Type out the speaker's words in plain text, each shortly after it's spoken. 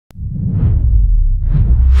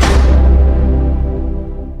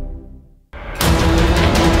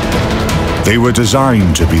They were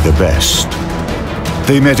designed to be the best.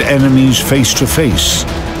 They met enemies face to face,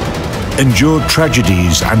 endured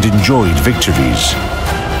tragedies and enjoyed victories.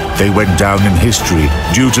 They went down in history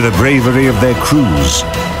due to the bravery of their crews.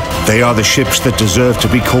 They are the ships that deserve to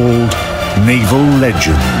be called naval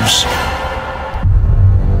legends.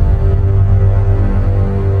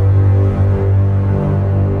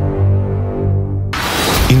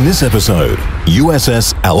 In this episode,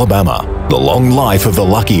 USS Alabama, the long life of the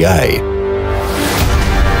Lucky A.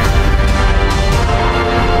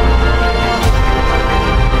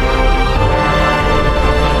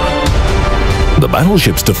 The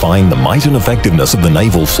battleships defined the might and effectiveness of the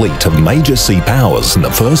naval fleet of major sea powers in the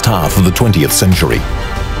first half of the 20th century.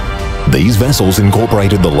 These vessels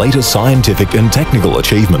incorporated the latest scientific and technical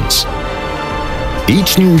achievements.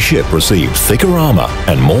 Each new ship received thicker armor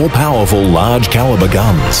and more powerful large-caliber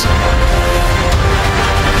guns.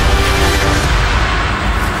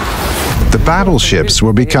 The battleships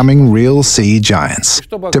were becoming real sea giants.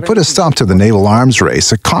 To put a stop to the naval arms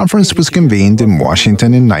race, a conference was convened in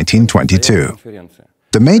Washington in 1922.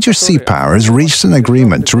 The major sea powers reached an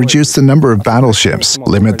agreement to reduce the number of battleships,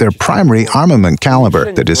 limit their primary armament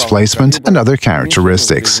caliber, the displacement, and other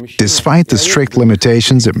characteristics. Despite the strict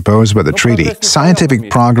limitations imposed by the treaty, scientific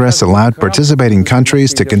progress allowed participating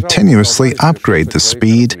countries to continuously upgrade the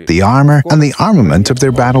speed, the armor, and the armament of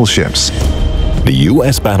their battleships. The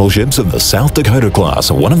U.S. battleships of the South Dakota class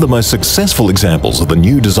are one of the most successful examples of the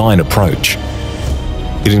new design approach.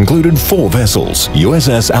 It included 4 vessels,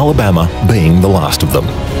 USS Alabama being the last of them.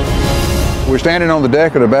 We're standing on the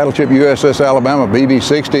deck of the battleship USS Alabama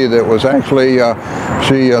BB-60 that was actually,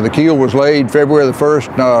 the keel was laid February the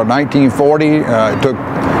 1st, 1940. It took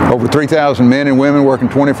over 3,000 men and women working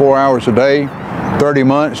 24 hours a day. 30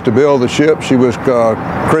 months to build the ship. She was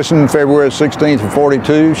christened February 16th of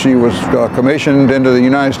 42. She was commissioned into the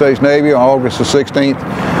United States Navy on August the 16th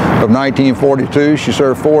of 1942. She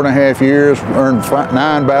served 4.5 years, earned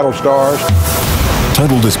 9 battle stars.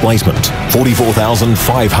 Total displacement,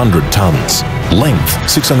 44,500 tons. Length,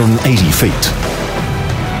 680 feet.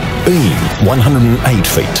 Beam, 108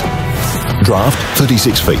 feet. Draft,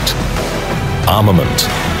 36 feet. Armament.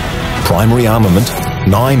 Primary armament,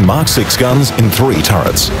 9 Mark 6 guns in 3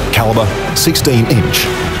 turrets, caliber 16-inch.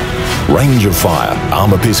 Range of fire,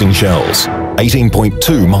 armor-piercing shells,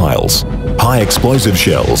 18.2 miles. High explosive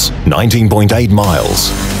shells, 19.8 miles.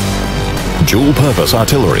 Dual-purpose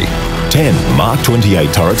artillery, 10 Mark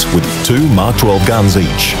 28 turrets with 2 Mark 12 guns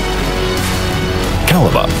each.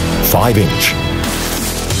 Caliber, 5-inch.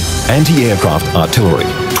 Anti-aircraft artillery,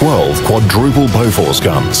 12 quadruple Bofors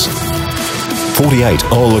guns. 48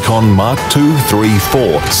 Oerlikon Mark II, 3,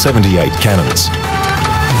 4, 78 cannons.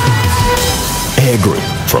 Air group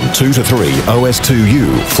from 2 to 3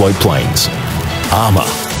 OS-2U float planes. Armor.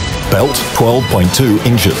 Belt 12.2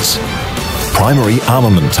 inches. Primary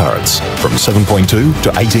armament turrets from 7.2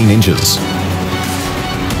 to 18 inches.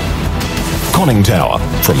 Conning tower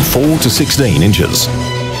from 4 to 16 inches.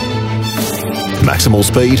 Maximal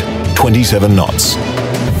speed 27 knots.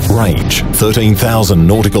 Range 13,000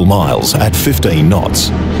 nautical miles at 15 knots.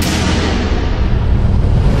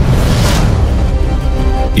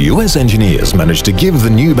 US engineers managed to give the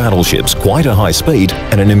new battleships quite a high speed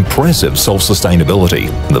and an impressive self-sustainability.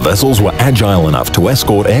 The vessels were agile enough to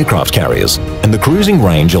escort aircraft carriers, and the cruising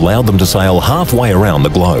range allowed them to sail halfway around the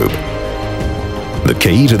globe. The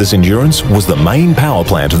key to this endurance was the main power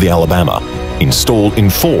plant of the Alabama, installed in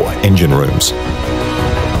 4 engine rooms.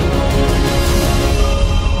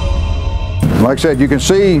 Like I said, you can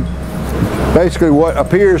see basically what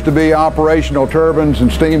appears to be operational turbines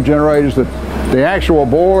and steam generators. That the actual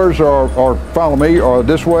bores are follow me, are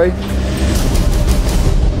this way.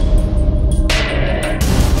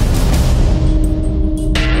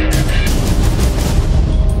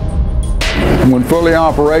 When fully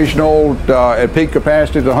operational, at peak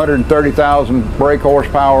capacity, it's 130,000 brake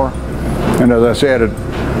horsepower. And as I said, it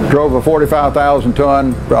drove a 45,000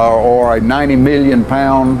 ton or a 90 million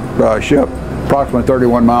pound ship, approximately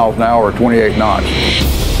 31 miles an hour or 28 knots.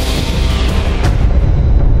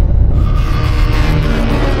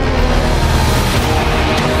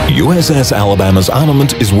 USS Alabama's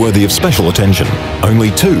armament is worthy of special attention.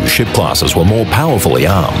 Only 2 ship classes were more powerfully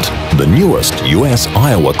armed. The newest US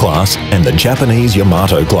Iowa class and the Japanese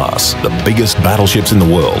Yamato class, the biggest battleships in the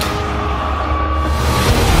world.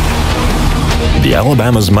 The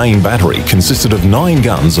Alabama's main battery consisted of 9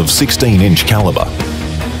 guns of 16-inch caliber,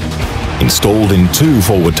 installed in 2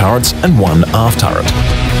 forward turrets and 1 aft turret.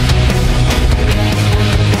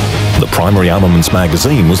 The primary armaments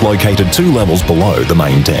magazine was located 2 levels below the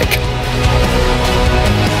main deck.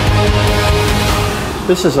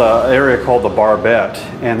 This is an area called the barbette,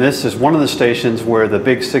 and this is one of the stations where the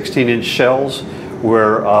big 16-inch shells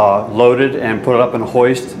were loaded and put up in a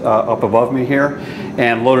hoist up above me here,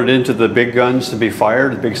 and loaded into the big guns to be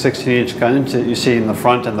fired, the big 16-inch guns that you see in the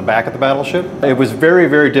front and the back of the battleship. It was very,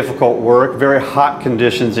 very difficult work, very hot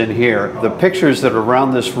conditions in here. The pictures that are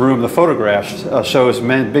around this room, the photographs, shows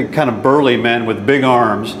men, big kind of burly men with big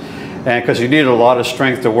arms, and because you needed a lot of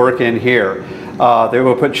strength to work in here. They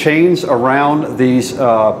would put chains around these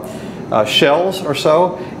shells or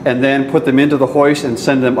so, and then put them into the hoist and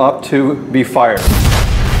send them up to be fired.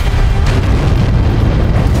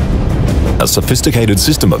 A sophisticated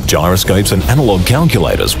system of gyroscopes and analog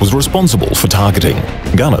calculators was responsible for targeting.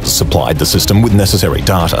 Gunners supplied the system with necessary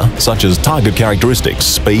data, such as target characteristics,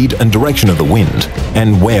 speed and direction of the wind,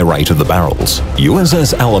 and wear rate of the barrels.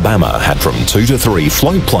 USS Alabama had from 2 to 3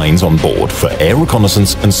 float planes on board for air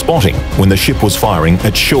reconnaissance and spotting when the ship was firing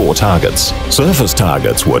at shore targets. Surface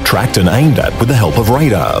targets were tracked and aimed at with the help of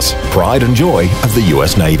radars, pride and joy of the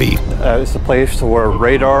US Navy. It's a place where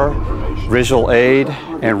radar, visual aid,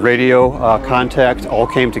 and radio contact all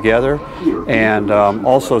came together, and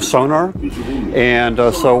also sonar. And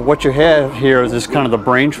so what you have here is this kind of the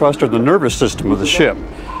brain trust or the nervous system of the ship.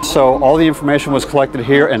 So all the information was collected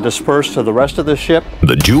here and dispersed to the rest of the ship.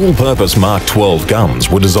 The dual-purpose Mark 12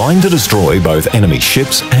 guns were designed to destroy both enemy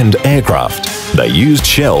ships and aircraft. They used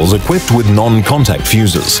shells equipped with non-contact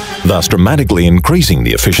fuses, thus dramatically increasing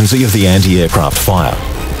the efficiency of the anti-aircraft fire.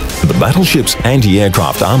 The battleship's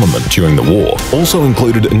anti-aircraft armament during the war also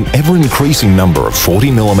included an ever-increasing number of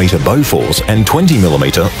 40mm Bofors and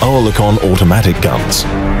 20mm Oerlikon automatic guns.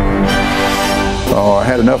 I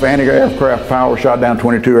had enough anti-aircraft power, shot down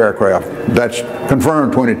 22 aircraft. That's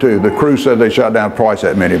confirmed 22. The crew said they shot down twice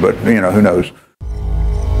that many, but you know, who knows.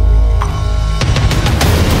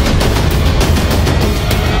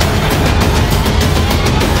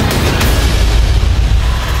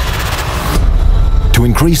 To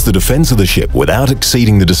increase the defense of the ship without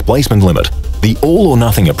exceeding the displacement limit, the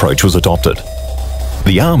all-or-nothing approach was adopted.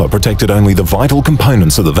 The armor protected only the vital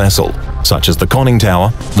components of the vessel, such as the conning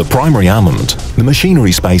tower, the primary armament, the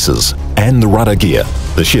machinery spaces, and the rudder gear.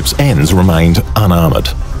 The ship's ends remained unarmored.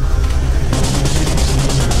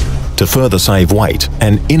 To further save weight,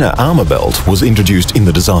 an inner armor belt was introduced in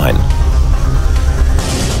the design.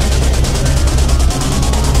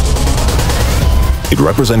 It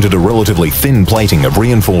represented a relatively thin plating of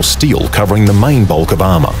reinforced steel covering the main bulk of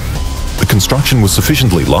armor. The construction was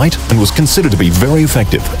sufficiently light and was considered to be very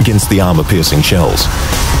effective against the armor-piercing shells.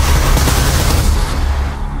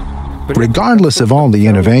 Regardless of all the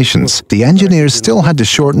innovations, the engineers still had to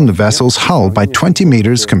shorten the vessel's hull by 20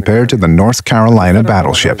 meters compared to the North Carolina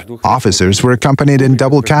battleship. Officers were accompanied in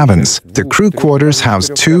double cabins. The crew quarters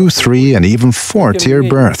housed 2, 3, and even 4-tier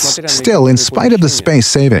berths. Still, in spite of the space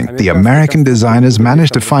saving, the American designers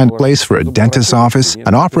managed to find place for a dentist's office,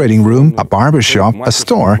 an operating room, a barber shop, a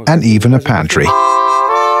store, and even a pantry.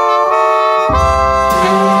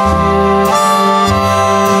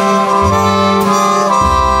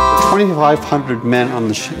 2,500 men on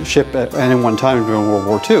the ship at any one time during World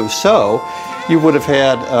War II. So you would have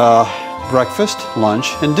had breakfast,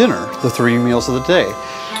 lunch, and dinner, the 3 meals of the day.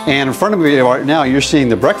 And in front of me right now, you're seeing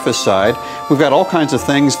the breakfast side. We've got all kinds of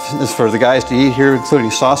things for the guys to eat here, including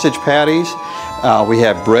sausage patties. We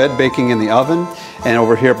have bread baking in the oven. And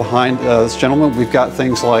over here behind this gentleman, we've got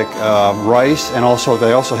things like rice, and also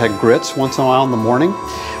they also had grits once in a while in the morning.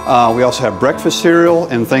 We also have breakfast cereal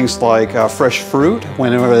and things like fresh fruit.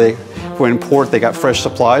 Whenever they went in port, they got fresh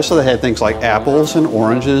supplies, so they had things like apples and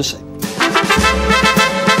oranges.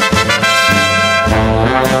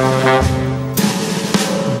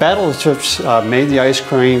 Battleships made the ice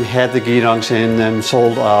cream, had the guidons in them,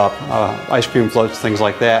 sold ice cream floats, things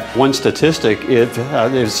like that. One statistic,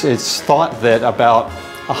 it's thought that about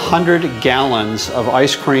 100 gallons of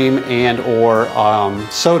ice cream and or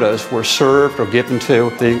sodas were served or given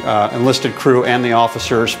to the enlisted crew and the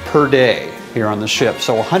officers per day here on the ship.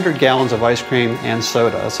 So 100 gallons of ice cream and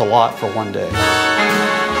soda, that's a lot for one day.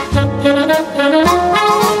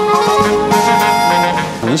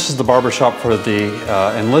 And this is the barbershop for the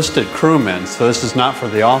enlisted crewmen, so this is not for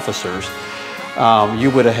the officers.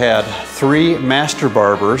 You would have had 3 master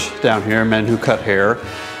barbers down here, men who cut hair,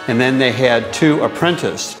 and then they had 2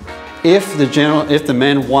 apprentices. If the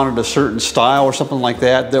men wanted a certain style or something like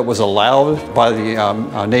that, that was allowed by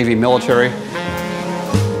the Navy military.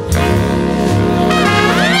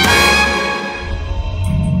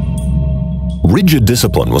 Rigid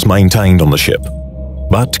discipline was maintained on the ship,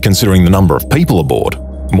 but considering the number of people aboard,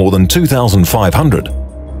 more than 2,500,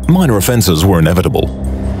 minor offences were inevitable.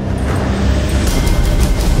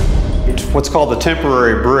 what's called the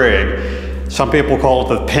temporary brig. Some people call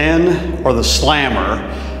it the pen or the slammer,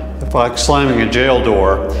 like slamming a jail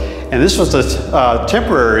door. And this was the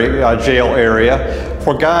temporary jail area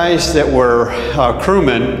for guys that were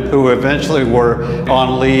crewmen who eventually were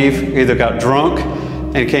on leave, either got drunk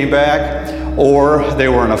and came back, or they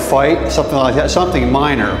were in a fight, something like that, something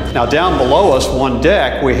minor. Now down below us, one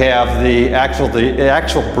deck, we have the actual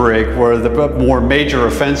brig where the more major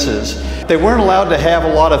offenses. They weren't allowed to have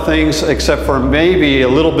a lot of things except for maybe a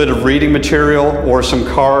little bit of reading material or some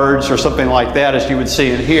cards or something like that, as you would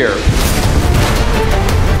see in here.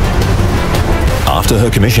 After her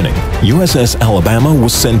commissioning, USS Alabama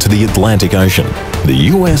was sent to the Atlantic Ocean.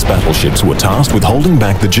 The US battleships were tasked with holding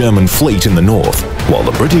back the German fleet in the north, while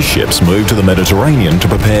the British ships moved to the Mediterranean to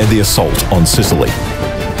prepare the assault on Sicily.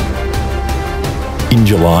 In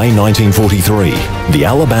July 1943, the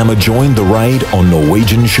Alabama joined the raid on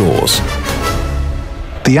Norwegian shores.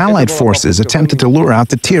 The Allied forces attempted to lure out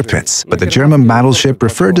the Tirpitz, but the German battleship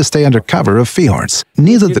preferred to stay under cover of fjords.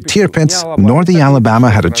 Neither the Tirpitz nor the Alabama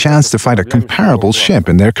had a chance to fight a comparable ship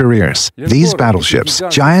in their careers. These battleships,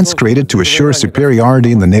 giants created to assure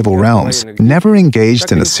superiority in the naval realms, never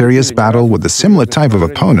engaged in a serious battle with a similar type of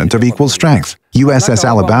opponent of equal strength. USS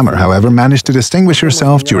Alabama, however, managed to distinguish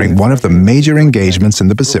herself during one of the major engagements in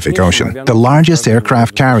the Pacific Ocean, the largest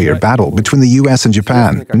aircraft carrier battle between the US and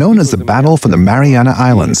Japan, known as the Battle for the Mariana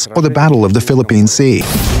Islands, or the Battle of the Philippine Sea.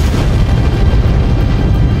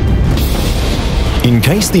 In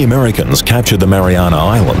case the Americans captured the Mariana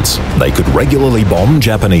Islands, they could regularly bomb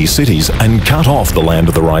Japanese cities and cut off the land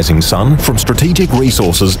of the rising sun from strategic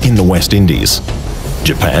resources in the West Indies.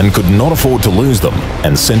 Japan could not afford to lose them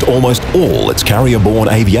and sent almost all its carrier-borne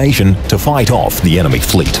aviation to fight off the enemy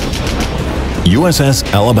fleet.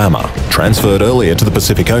 USS Alabama, transferred earlier to the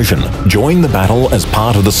Pacific Ocean, joined the battle as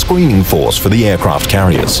part of the screening force for the aircraft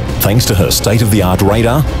carriers. Thanks to her state-of-the-art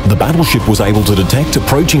radar, the battleship was able to detect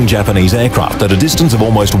approaching Japanese aircraft at a distance of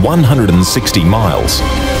almost 160 miles.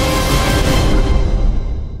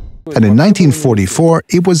 And in 1944,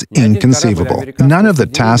 it was inconceivable. None of the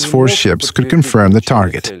task force ships could confirm the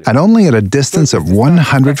target. And only at a distance of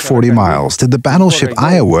 140 miles did the battleship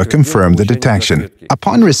Iowa confirm the detection.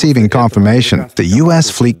 Upon receiving confirmation, the U.S.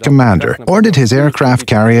 fleet commander ordered his aircraft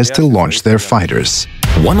carriers to launch their fighters.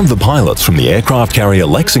 One of the pilots from the aircraft carrier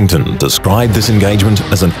Lexington described this engagement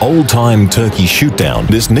as an old-time turkey shoot-down.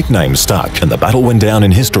 This nickname stuck, and the battle went down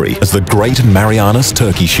in history as the Great Marianas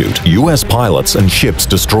Turkey Shoot. US pilots and ships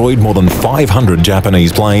destroyed more than 500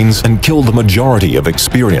 Japanese planes and killed the majority of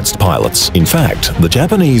experienced pilots. In fact, the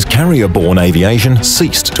Japanese carrier-borne aviation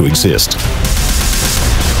ceased to exist.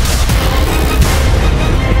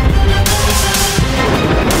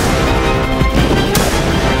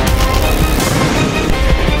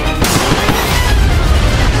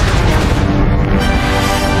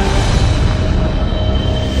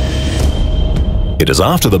 It is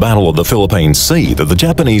after the Battle of the Philippine Sea that the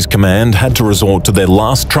Japanese command had to resort to their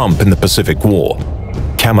last trump in the Pacific War: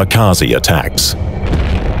 kamikaze attacks.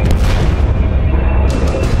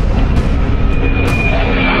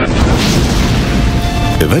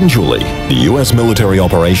 Eventually, the US military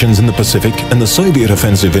operations in the Pacific and the Soviet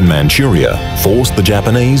offensive in Manchuria forced the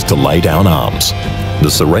Japanese to lay down arms.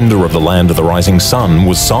 The surrender of the land of the rising sun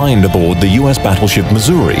was signed aboard the US battleship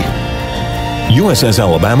Missouri. USS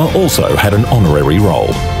Alabama also had an honorary role.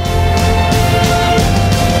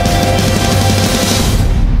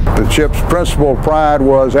 The ship's principal pride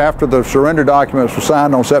was, after the surrender documents were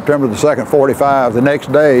signed on September the 2nd, 45, the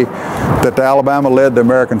next day, that the Alabama led the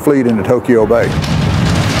American fleet into Tokyo Bay.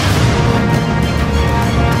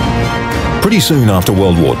 Pretty soon after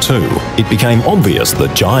World War II, it became obvious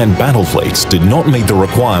that giant battle fleets did not meet the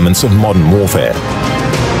requirements of modern warfare.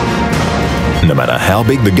 No matter how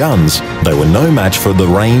big the guns, they were no match for the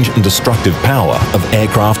range and destructive power of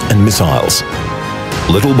aircraft and missiles.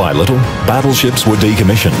 Little by little, battleships were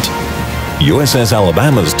decommissioned. USS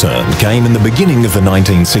Alabama's turn came in the beginning of the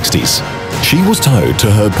 1960s. She was towed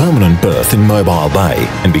to her permanent berth in Mobile Bay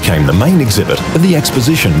and became the main exhibit of the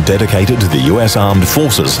exposition dedicated to the US Armed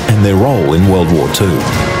Forces and their role in World War II.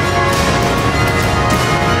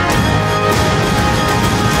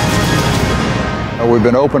 We've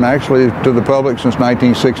been open actually to the public since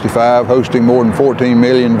 1965, hosting more than 14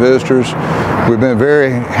 million visitors. We've been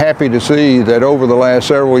very happy to see that over the last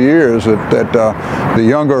several years that the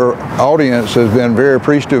younger audience has been very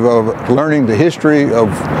appreciative of learning the history of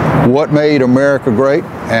what made America great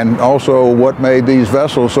and also what made these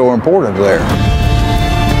vessels so important there.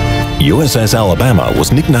 USS Alabama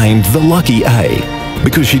was nicknamed the Lucky A.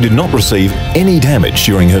 because she did not receive any damage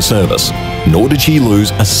during her service, nor did she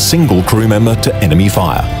lose a single crew member to enemy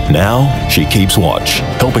fire. Now she keeps watch,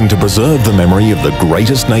 helping to preserve the memory of the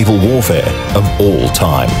greatest naval warfare of all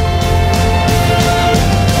time.